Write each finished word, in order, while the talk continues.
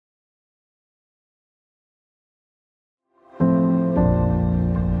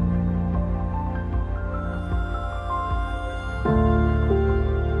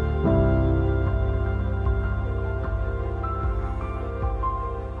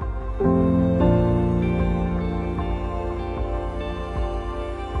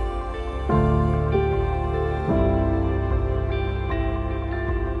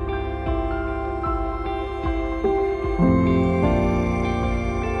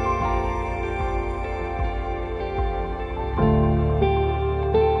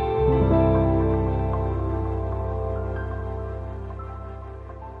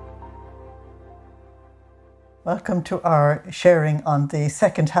welcome to our sharing on the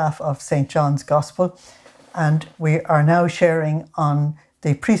second half of St. John's Gospel. And we are now sharing on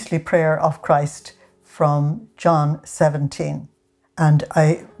the priestly prayer of Christ from John 17. And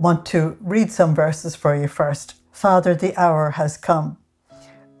I want to read some verses for you first. Father, the hour has come.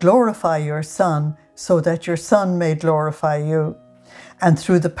 Glorify your Son, so that your Son may glorify you. And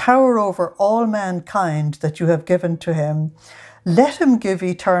through the power over all mankind that you have given to him, let him give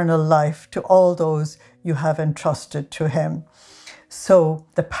eternal life to all those you have entrusted to him. So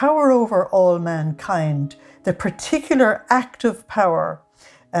the power over all mankind, the particular active power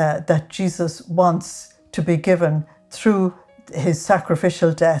that Jesus wants to be given through his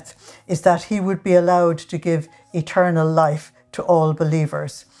sacrificial death, is that he would be allowed to give eternal life to all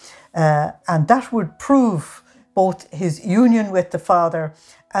believers. And that would prove both his union with the Father,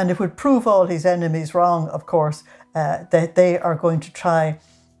 and it would prove all his enemies wrong, of course, that they are going to try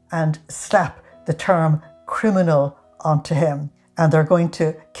and slap the term criminal onto him. And they're going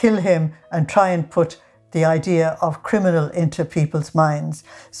to kill him and try and put the idea of criminal into people's minds.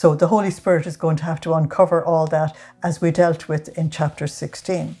 So the Holy Spirit is going to have to uncover all that, as we dealt with in chapter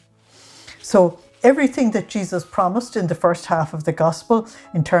 16. So everything that Jesus promised in the first half of the Gospel,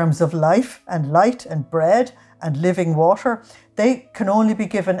 in terms of life and light and bread and living water, they can only be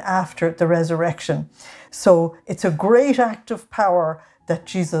given after the resurrection. So it's a great act of power that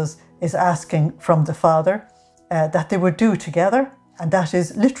Jesus is asking from the Father that they would do together, and that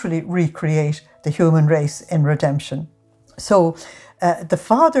is literally recreate the human race in redemption. So the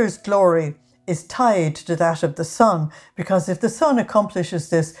Father's glory is tied to that of the Son, because if the Son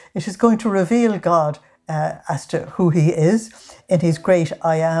accomplishes this, it is going to reveal God as to who he is in his great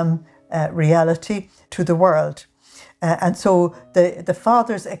I am reality to the world. And so the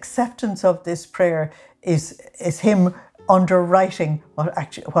Father's acceptance of this prayer is him underwriting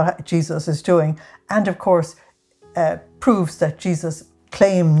what Jesus is doing, and of course proves that Jesus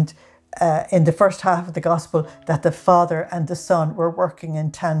claimed in the first half of the Gospel that the Father and the Son were working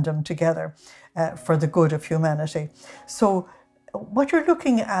in tandem together for the good of humanity. So what you're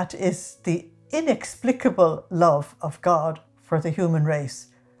looking at is the inexplicable love of God for the human race.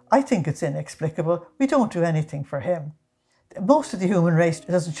 I think it's inexplicable. We don't do anything for him. Most of the human race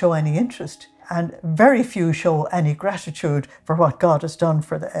doesn't show any interest, and very few show any gratitude for what God has done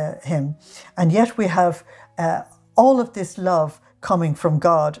for him. And yet we have all of this love coming from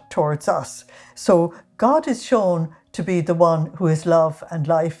God towards us. So God is shown to be the one who is love and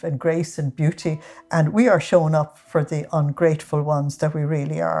life and grace and beauty, and we are shown up for the ungrateful ones that we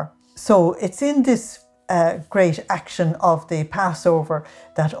really are. So it's in this great action of the Passover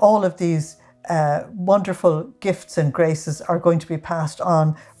that all of these wonderful gifts and graces are going to be passed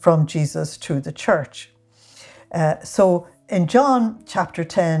on from Jesus to the church. So in John chapter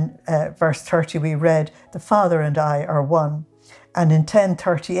 10, verse 30, we read, "The Father and I are one." And in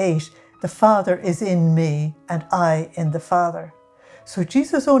 10:38, "The Father is in me and I in the Father." So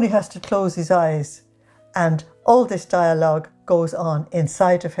Jesus only has to close his eyes and all this dialogue goes on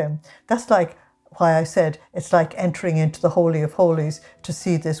inside of him. That's like why I said it's like entering into the Holy of Holies to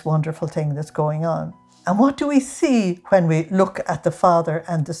see this wonderful thing that's going on. And what do we see when we look at the Father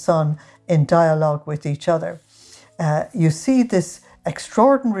and the Son in dialogue with each other? You see this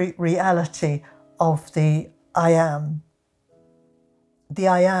extraordinary reality of the I am. The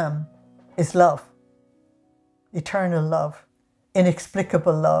I am is love, eternal love,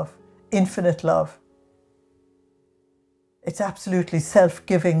 inexplicable love, infinite love. It's absolutely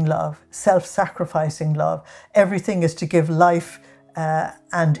self-giving love, self-sacrificing love. Everything is to give life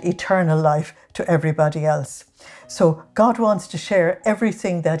and eternal life to everybody else. So God wants to share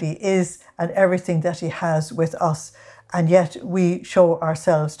everything that he is and everything that he has with us. And yet we show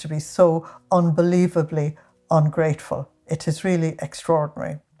ourselves to be so unbelievably ungrateful. It is really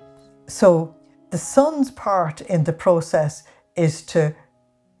extraordinary. So the Son's part in the process is to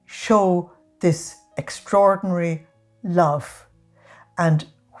show this extraordinary love. And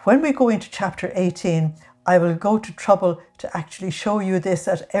when we go into chapter 18, I will go to trouble to actually show you this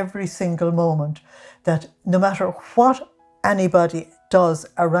at every single moment, that no matter what anybody does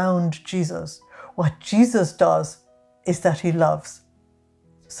around Jesus, what Jesus does is that he loves.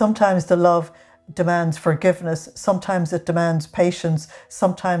 Sometimes the love demands forgiveness, sometimes it demands patience,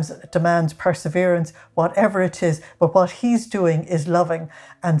 sometimes it demands perseverance, whatever it is, but what he's doing is loving.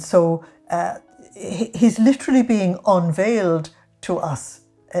 And so he's literally being unveiled to us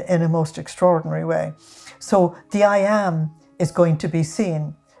in a most extraordinary way. So the I am is going to be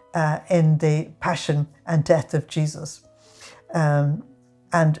seen in the passion and death of Jesus.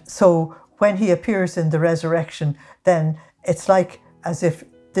 And so when he appears in the resurrection, then it's like as if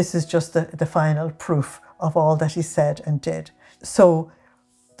this is just the final proof of all that he said and did. So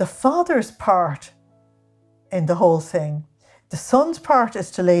the Father's part in the whole thing, the Son's part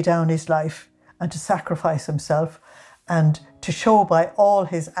is to lay down his life and to sacrifice himself and to show by all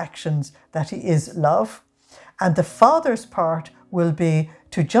his actions that he is love. And the Father's part will be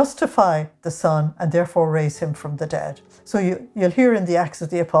to justify the Son and therefore raise him from the dead. So you'll hear in the Acts of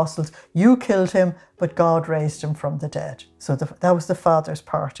the Apostles, you killed him, but God raised him from the dead. So that was the Father's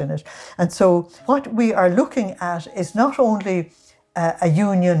part in it. And so what we are looking at is not only a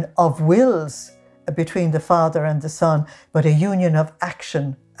union of wills between the Father and the Son, but a union of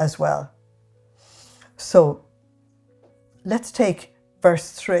action as well. So let's take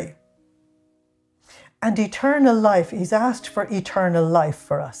verse 3. And eternal life, he's asked for eternal life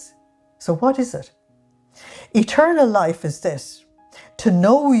for us. So what is it? Eternal life is this: to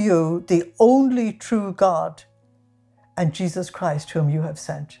know you, the only true God, and Jesus Christ, whom you have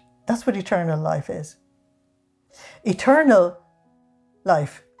sent. That's what eternal life is. Eternal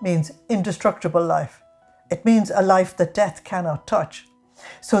life means indestructible life. It means a life that death cannot touch.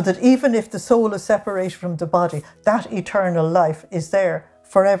 So that even if the soul is separated from the body, that eternal life is there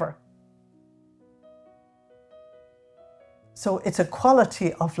forever. So it's a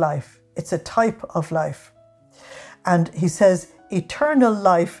quality of life. It's a type of life. And he says, eternal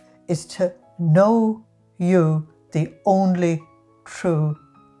life is to know you, the only true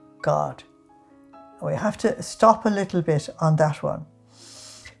God. We have to stop a little bit on that one.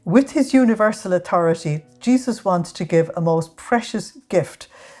 With his universal authority, Jesus wants to give a most precious gift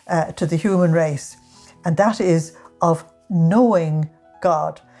to the human race, and that is of knowing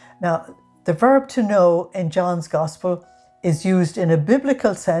God. Now, the verb to know in John's Gospel is used in a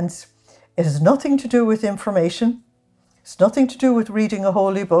biblical sense. It has nothing to do with information. It's nothing to do with reading a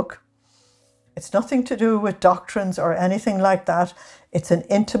holy book. It's nothing to do with doctrines or anything like that. It's an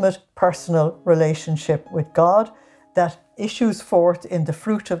intimate, personal relationship with God that issues forth in the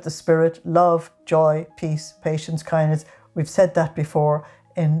fruit of the Spirit: love, joy, peace, patience, kindness. We've said that before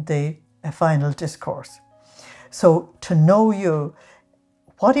in the final discourse. So to know you,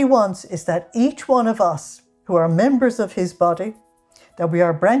 what he wants is that each one of us who are members of his body, that we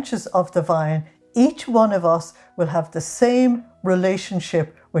are branches of the vine, each one of us will have the same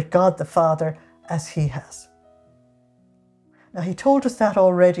relationship with God the Father as he has. Now, he told us that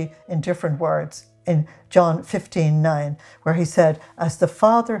already in different words in John 15:9, where he said, as the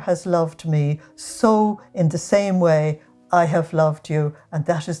Father has loved me, so in the same way I have loved you, and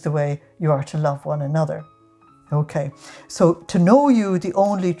that is the way you are to love one another. Okay, so to know you, the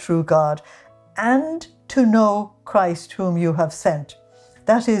only true God, and to know Christ whom you have sent.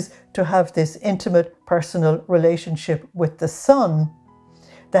 That is to have this intimate personal relationship with the Son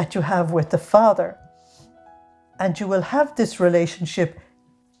that you have with the Father. And you will have this relationship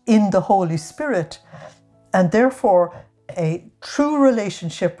in the Holy Spirit. And therefore, a true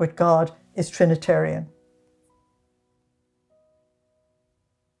relationship with God is Trinitarian.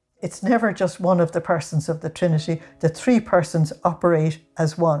 It's never just one of the persons of the Trinity. The three persons operate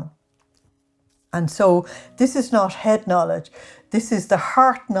as one. And so this is not head knowledge. This is the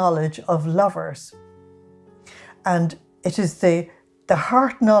heart knowledge of lovers. And it is the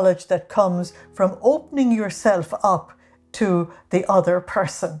heart knowledge that comes from opening yourself up to the other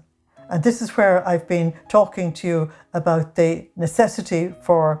person. And this is where I've been talking to you about the necessity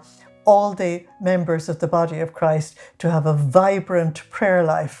for all the members of the body of Christ to have a vibrant prayer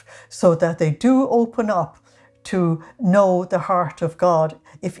life so that they do open up to know the heart of God.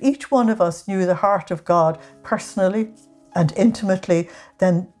 If each one of us knew the heart of God personally and intimately,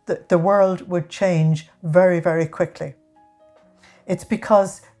 then the world would change very, very quickly. It's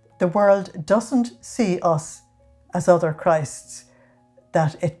because the world doesn't see us as other Christs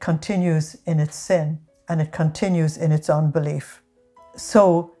that it continues in its sin and it continues in its unbelief.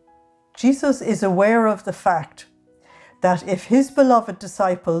 So Jesus is aware of the fact that if his beloved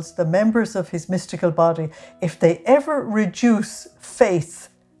disciples, the members of his mystical body, if they ever reduce faith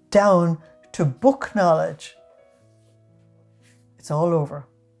down to book knowledge, it's all over.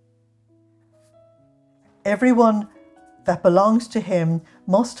 Everyone that belongs to him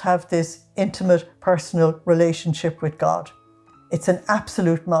must have this intimate, personal relationship with God. It's an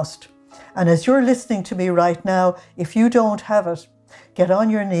absolute must. And as you're listening to me right now, if you don't have it, get on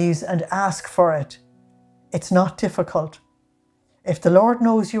your knees and ask for it. It's not difficult. If the Lord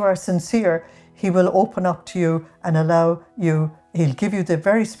knows you are sincere, he will open up to you and allow you, he'll give you the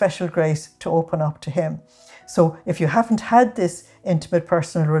very special grace to open up to him. So if you haven't had this intimate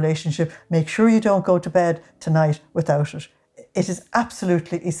personal relationship, make sure you don't go to bed tonight without it. It is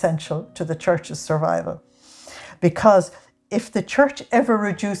absolutely essential to the church's survival. Because if the church ever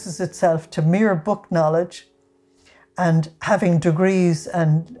reduces itself to mere book knowledge and having degrees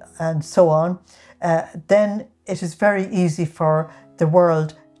and so on, then it is very easy for the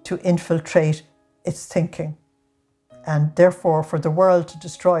world to infiltrate its thinking, and therefore for the world to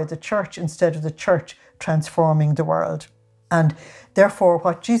destroy the church instead of the church transforming the world. And therefore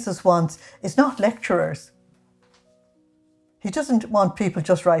what Jesus wants is not lecturers. He doesn't want people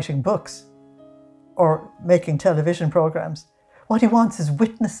just writing books or making television programs. What he wants is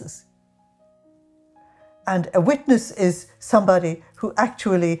witnesses. And a witness is somebody who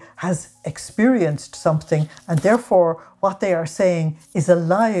actually has experienced something, and therefore what they are saying is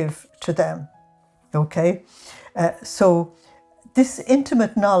alive to them. Okay? So this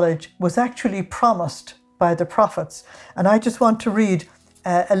intimate knowledge was actually promised by the prophets. And I just want to read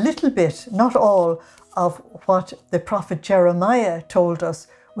a little bit, not all, of what the prophet Jeremiah told us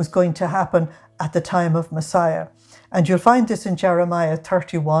was going to happen at the time of Messiah. And you'll find this in Jeremiah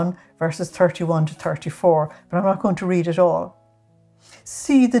 31, verses 31 to 34, but I'm not going to read it all.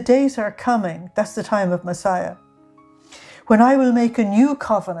 See, the days are coming, that's the time of Messiah, when I will make a new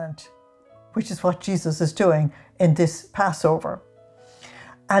covenant, which is what Jesus is doing in this Passover.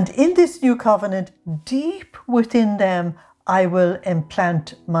 And in this new covenant, deep within them, I will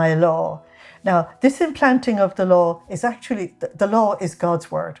implant my law. Now, this implanting of the law is actually, the law is God's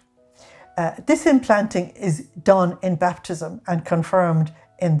word. This implanting is done in baptism and confirmed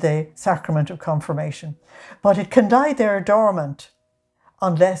in the sacrament of confirmation. But it can lie there dormant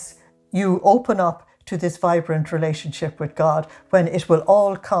unless you open up to this vibrant relationship with God, when it will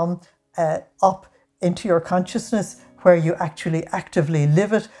all come up into your consciousness, where you actually actively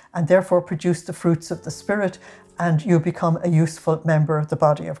live it and therefore produce the fruits of the Spirit, and you become a useful member of the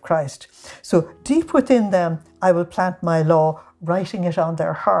body of Christ. So deep within them, I will plant my law, writing it on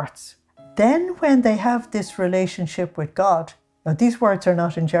their hearts. Then when they have this relationship with God, now these words are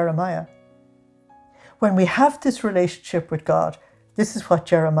not in Jeremiah. When we have this relationship with God, this is what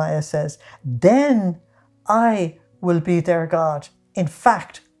Jeremiah says, then I will be their God, in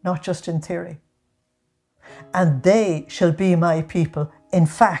fact, not just in theory. And they shall be my people, in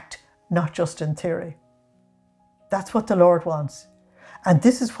fact, not just in theory. That's what the Lord wants. And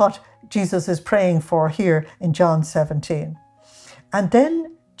this is what Jesus is praying for here in John 17. And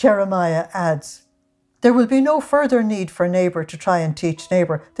then Jeremiah adds, there will be no further need for neighbour to try and teach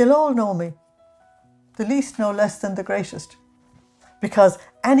neighbour. They'll all know me. The least no less than the greatest. Because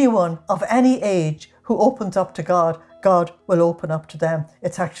anyone of any age who opens up to God, God will open up to them.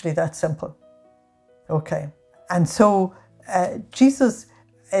 It's actually that simple. Okay. And so Jesus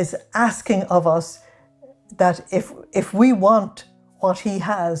is asking of us that if we want what he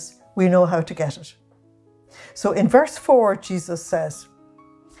has, we know how to get it. So in verse 4, Jesus says,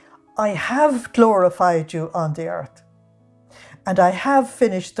 I have glorified you on the earth, and I have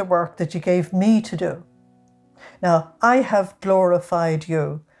finished the work that you gave me to do. Now, I have glorified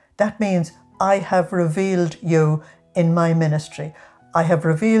you. That means I have revealed you in my ministry. I have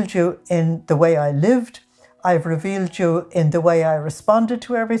revealed you in the way I lived. I've revealed you in the way I responded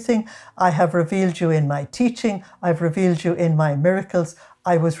to everything. I have revealed you in my teaching. I've revealed you in my miracles.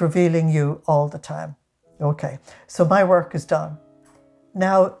 I was revealing you all the time. Okay, so my work is done.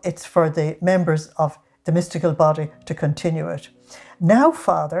 Now it's for the members of the mystical body to continue it. Now,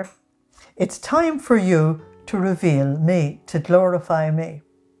 Father, it's time for you to reveal me, to glorify me,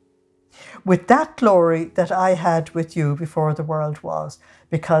 with that glory that I had with you before the world was,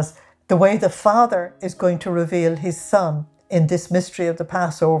 because the way the Father is going to reveal his Son in this mystery of the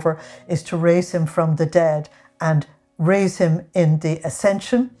Passover is to raise him from the dead and raise him in the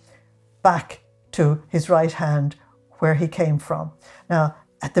ascension back to his right hand where he came from. Now,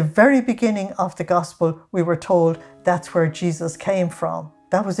 at the very beginning of the gospel, we were told that's where Jesus came from.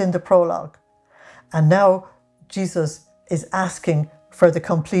 That was in the prologue. And now Jesus is asking for the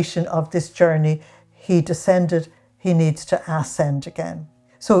completion of this journey. He descended, he needs to ascend again.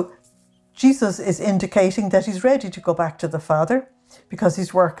 So Jesus is indicating that he's ready to go back to the Father because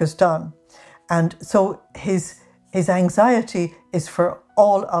his work is done. And so his anxiety is for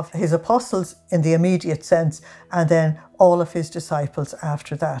all of his apostles in the immediate sense, and then all of his disciples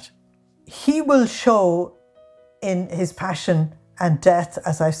after that. He will show in his passion and death,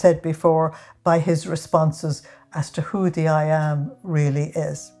 as I said before, by his responses as to who the I am really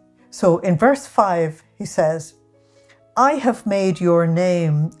is. So in verse 5, he says, I have made your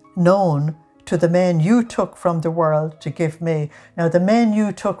name known to the men you took from the world to give me. Now, the men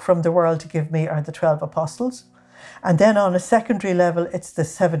you took from the world to give me are the 12 apostles. And then on a secondary level, it's the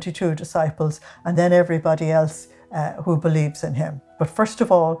 72 disciples, and then everybody else who believes in him. But first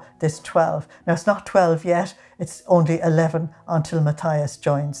of all, this 12. Now, it's not 12 yet, it's only 11 until Matthias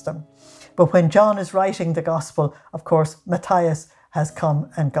joins them. But when John is writing the gospel, of course, Matthias has come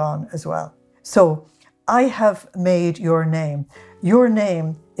and gone as well. So, I have made your name. Your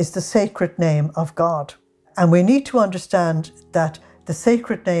name is the sacred name of God. And we need to understand that the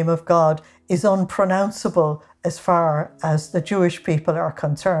sacred name of God is unpronounceable as far as the Jewish people are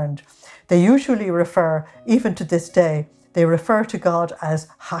concerned. They usually refer, even to this day, they refer to God as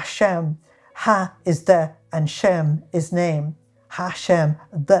Hashem. Ha is the, and Shem is name. Hashem,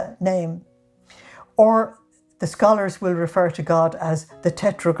 the name. Or the scholars will refer to God as the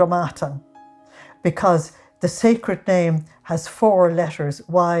Tetragrammaton, because the sacred name has 4 letters,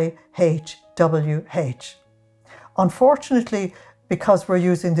 YHWH. Unfortunately, because we're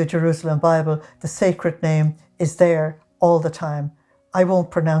using the Jerusalem Bible, the sacred name is there all the time. I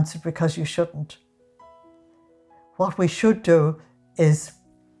won't pronounce it because you shouldn't. What we should do is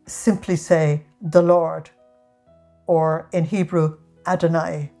simply say the Lord, or in Hebrew,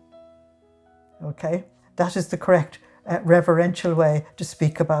 Adonai. Okay, that is the correct reverential way to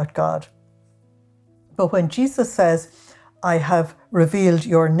speak about God. But when Jesus says, I have revealed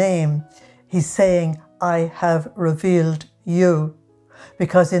your name, he's saying, I have revealed you.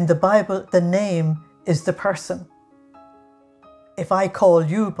 Because in the Bible, the name is the person. If I call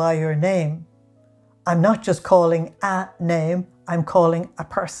you by your name, I'm not just calling a name, I'm calling a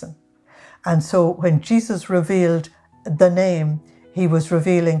person. And so when Jesus revealed the name, he was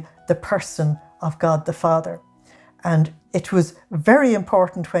revealing the person of God the Father. And it was very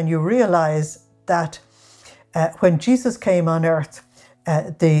important when you realize that when Jesus came on earth,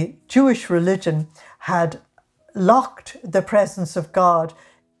 the Jewish religion had locked the presence of God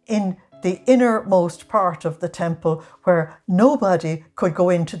in the innermost part of the temple, where nobody could go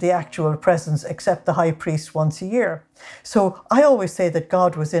into the actual presence except the high priest once a year. So I always say that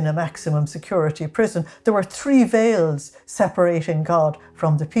God was in a maximum security prison. There were 3 veils separating God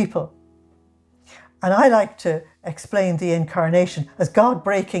from the people. And I like to explain the incarnation as God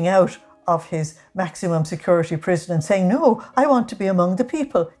breaking out of his maximum security prison and saying, no, I want to be among the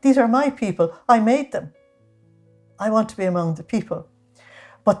people. These are my people. I made them. I want to be among the people.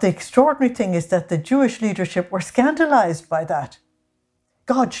 But the extraordinary thing is that the Jewish leadership were scandalized by that.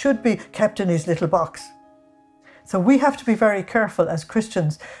 God should be kept in his little box. So we have to be very careful as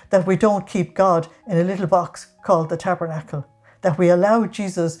Christians that we don't keep God in a little box called the tabernacle, that we allow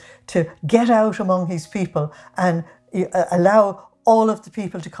Jesus to get out among his people and allow all of the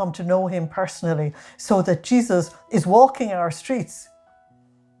people to come to know him personally, so that Jesus is walking our streets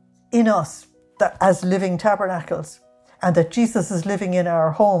in us as living tabernacles, and that Jesus is living in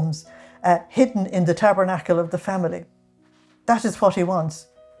our homes, hidden in the tabernacle of the family. That is what he wants.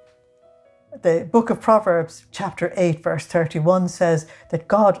 The book of Proverbs, chapter 8, verse 31 says that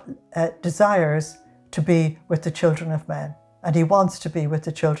God desires to be with the children of men, and he wants to be with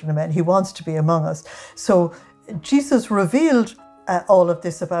the children of men. He wants to be among us. So Jesus revealed all of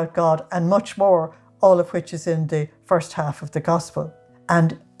this about God and much more, all of which is in the first half of the gospel.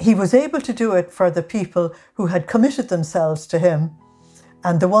 And he was able to do it for the people who had committed themselves to him,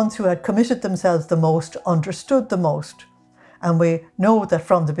 and the ones who had committed themselves the most understood the most. And we know that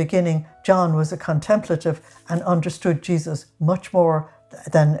from the beginning, John was a contemplative and understood Jesus much more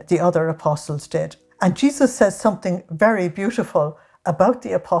than the other apostles did. And Jesus says something very beautiful about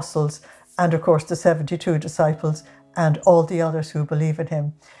the apostles and, of course, the 72 disciples and all the others who believe in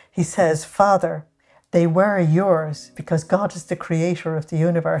him. He says, Father, they were yours, because God is the creator of the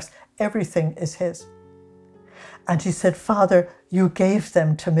universe. Everything is his. And he said, Father, you gave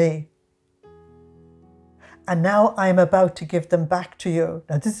them to me. And now I'm about to give them back to you.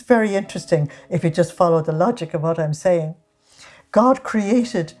 Now, this is very interesting if you just follow the logic of what I'm saying. God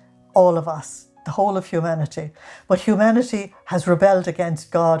created all of us, the whole of humanity. But humanity has rebelled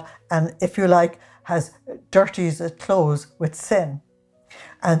against God and, if you like, has dirtied its clothes with sin.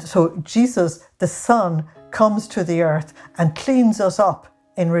 And so Jesus, the Son, comes to the earth and cleans us up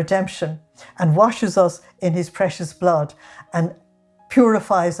in redemption and washes us in his precious blood and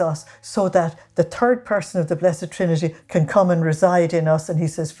purifies us so that the third person of the Blessed Trinity can come and reside in us. And he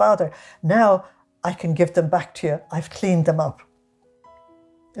says, Father, now I can give them back to you. I've cleaned them up.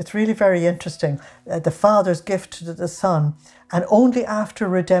 It's really very interesting. The Father's gift to the Son, and only after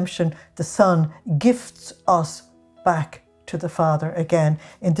redemption, the Son gifts us back to the Father again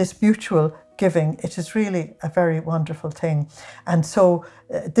in this mutual giving. It is really a very wonderful thing. And so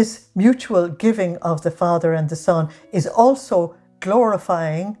this mutual giving of the Father and the Son is also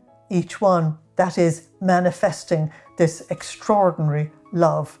glorifying each one that is manifesting this extraordinary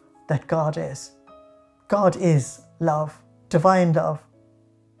love that God is. God is love, divine love,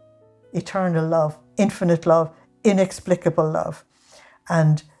 eternal love, infinite love, inexplicable love.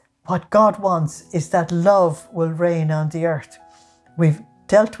 And what God wants is that love will reign on the earth. We've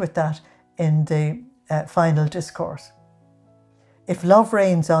dealt with that in the final discourse. If love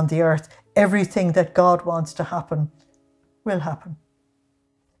reigns on the earth, everything that God wants to happen will happen.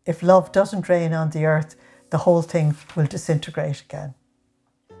 If love doesn't reign on the earth, the whole thing will disintegrate again.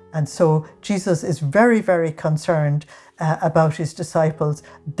 And so Jesus is very, very concerned about his disciples.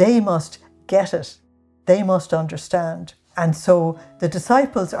 They must get it. They must understand. And so the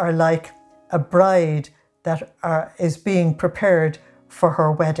disciples are like a bride that is being prepared for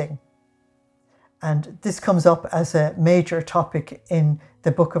her wedding. And this comes up as a major topic in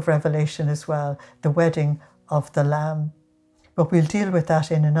the book of Revelation as well, the wedding of the Lamb. But we'll deal with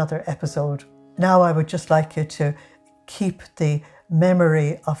that in another episode. Now I would just like you to keep the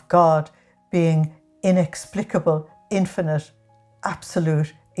memory of God being inexplicable, infinite,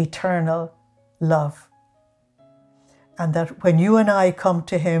 absolute, eternal love. And that when you and I come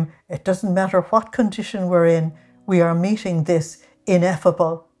to him, it doesn't matter what condition we're in, we are meeting this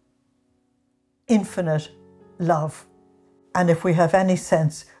ineffable, infinite love. And if we have any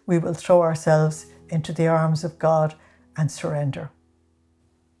sense, we will throw ourselves into the arms of God and surrender.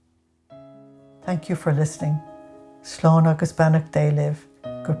 Thank you for listening. Shalom agus banach they live.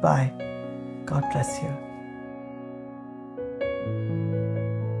 Goodbye. God bless you.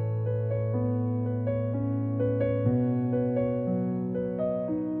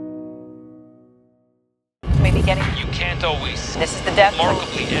 Maybe getting. You can't always. This is the death.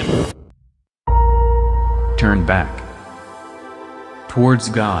 Remarkably empty. Turn back towards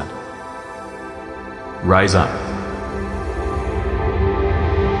God. Rise up.